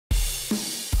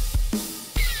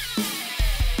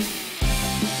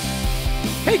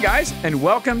Hey guys, and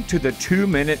welcome to the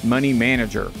 2-Minute Money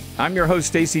Manager. I'm your host,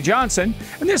 Stacy Johnson,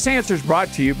 and this answer is brought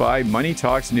to you by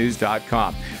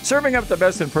MoneyTalksNews.com, serving up the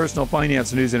best in personal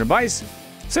finance news and advice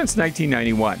since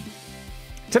 1991.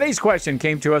 Today's question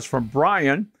came to us from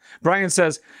Brian. Brian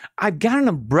says, I've got an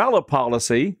umbrella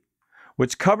policy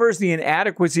which covers the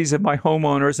inadequacies of my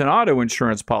homeowners and auto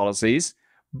insurance policies,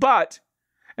 but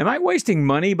am I wasting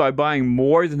money by buying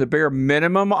more than the bare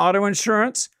minimum auto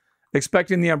insurance,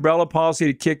 expecting the umbrella policy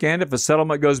to kick in if a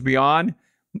settlement goes beyond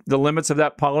the limits of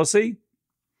that policy?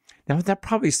 Now, that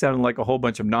probably sounded like a whole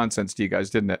bunch of nonsense to you guys,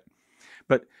 didn't it?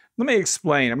 But let me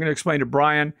explain. I'm going to explain to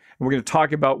Brian, and we're going to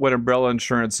talk about what umbrella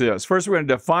insurance is. First, we're going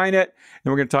to define it, and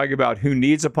we're going to talk about who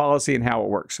needs a policy and how it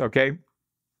works, okay?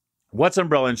 What's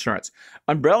umbrella insurance?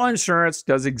 Umbrella insurance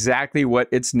does exactly what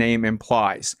its name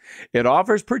implies. It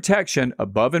offers protection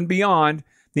above and beyond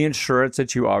the insurance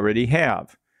that you already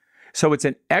have. So it's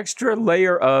an extra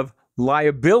layer of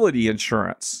liability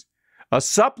insurance, a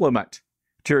supplement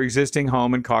to your existing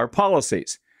home and car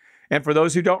policies. And for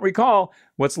those who don't recall,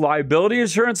 what's liability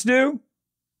insurance do?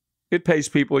 It pays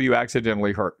people you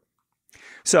accidentally hurt.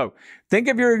 So think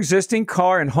of your existing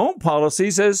car and home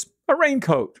policies as a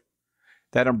raincoat.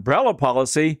 That umbrella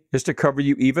policy is to cover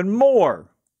you even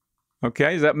more.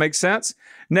 Okay, does that make sense?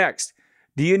 Next,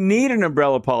 do you need an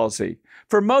umbrella policy?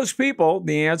 For most people,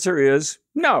 the answer is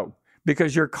no,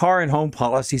 because your car and home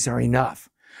policies are enough.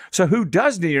 So who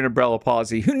does need an umbrella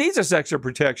policy? Who needs this extra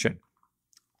protection?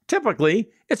 Typically,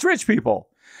 it's rich people.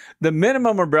 The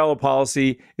minimum umbrella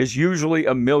policy is usually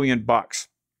 $1 million.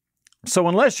 So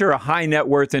unless you're a high net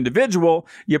worth individual,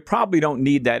 you probably don't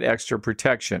need that extra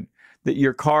protection. That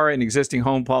your car and existing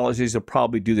home policies will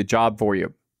probably do the job for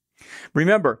you.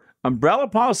 Remember, umbrella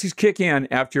policies kick in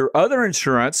after your other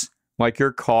insurance, like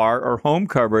your car or home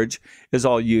coverage, is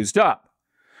all used up.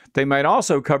 They might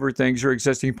also cover things your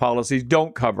existing policies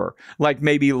don't cover, like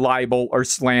maybe libel or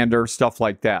slander, stuff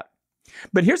like that.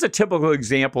 But here's a typical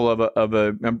example of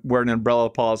where an umbrella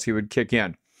policy would kick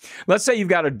in. Let's say you've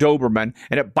got a Doberman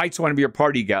and it bites one of your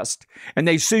party guests and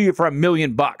they sue you for $1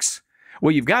 million.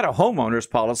 Well, you've got a homeowner's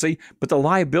policy, but the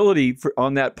liability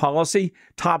on that policy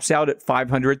tops out at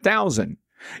 $500,000.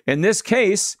 In this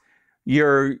case,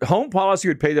 your home policy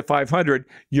would pay the $500,000.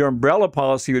 Your umbrella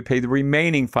policy would pay the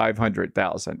remaining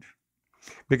 $500,000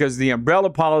 because the umbrella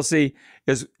policy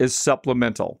is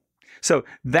supplemental. So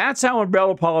that's how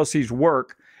umbrella policies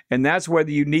work, and that's whether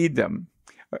you need them.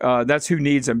 That's who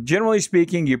needs them. Generally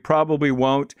speaking, you probably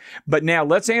won't. But now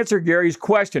let's answer Gary's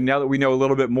question now that we know a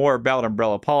little bit more about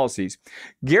umbrella policies.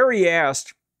 Gary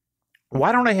asked,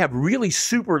 why don't I have really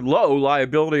super low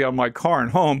liability on my car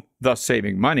and home, thus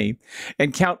saving money,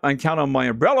 and count on my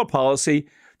umbrella policy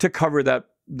to cover that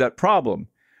problem,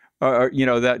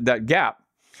 that gap?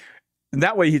 And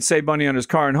that way he'd save money on his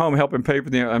car and home, help him pay for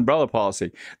the umbrella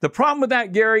policy. The problem with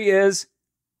that, Gary, is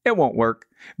it won't work,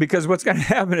 because what's going to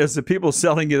happen is the people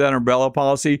selling you that umbrella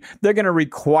policy, they're going to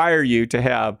require you to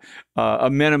have a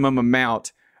minimum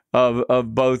amount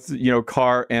of both,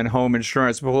 car and home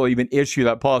insurance before they'll even issue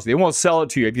that policy. They won't sell it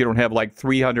to you if you don't have like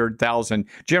 $300,000.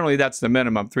 Generally, that's the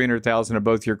minimum, $300,000 of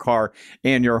both your car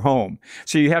and your home.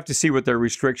 So you have to see what their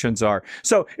restrictions are.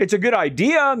 So it's a good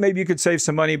idea. Maybe you could save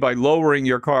some money by lowering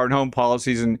your car and home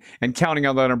policies and counting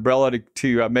on that umbrella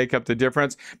to make up the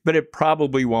difference, but it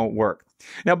probably won't work.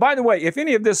 Now, by the way, if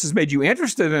any of this has made you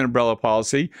interested in an umbrella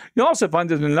policy, you'll also find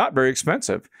that they're not very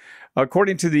expensive.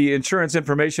 According to the Insurance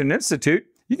Information Institute,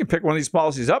 you can pick one of these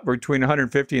policies up for between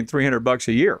 $150 and $300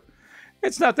 a year.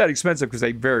 It's not that expensive because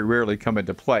they very rarely come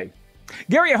into play.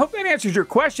 Gary, I hope that answers your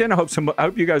question. I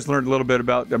hope you guys learned a little bit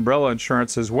about umbrella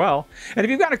insurance as well. And if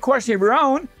you've got a question of your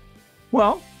own,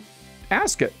 well,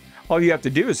 ask it. All you have to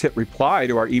do is hit reply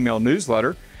to our email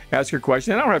newsletter. Ask your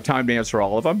question. I don't have time to answer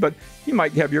all of them, but you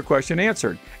might have your question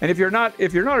answered. And if you're not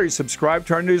already subscribed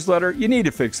to our newsletter, you need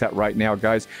to fix that right now,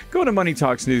 guys. Go to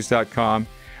MoneyTalksNews.com.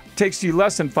 It takes you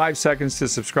less than 5 seconds to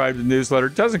subscribe to the newsletter.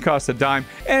 It doesn't cost a dime,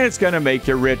 and it's going to make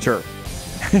you richer.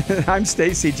 I'm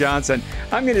Stacy Johnson.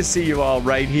 I'm going to see you all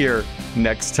right here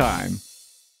next time.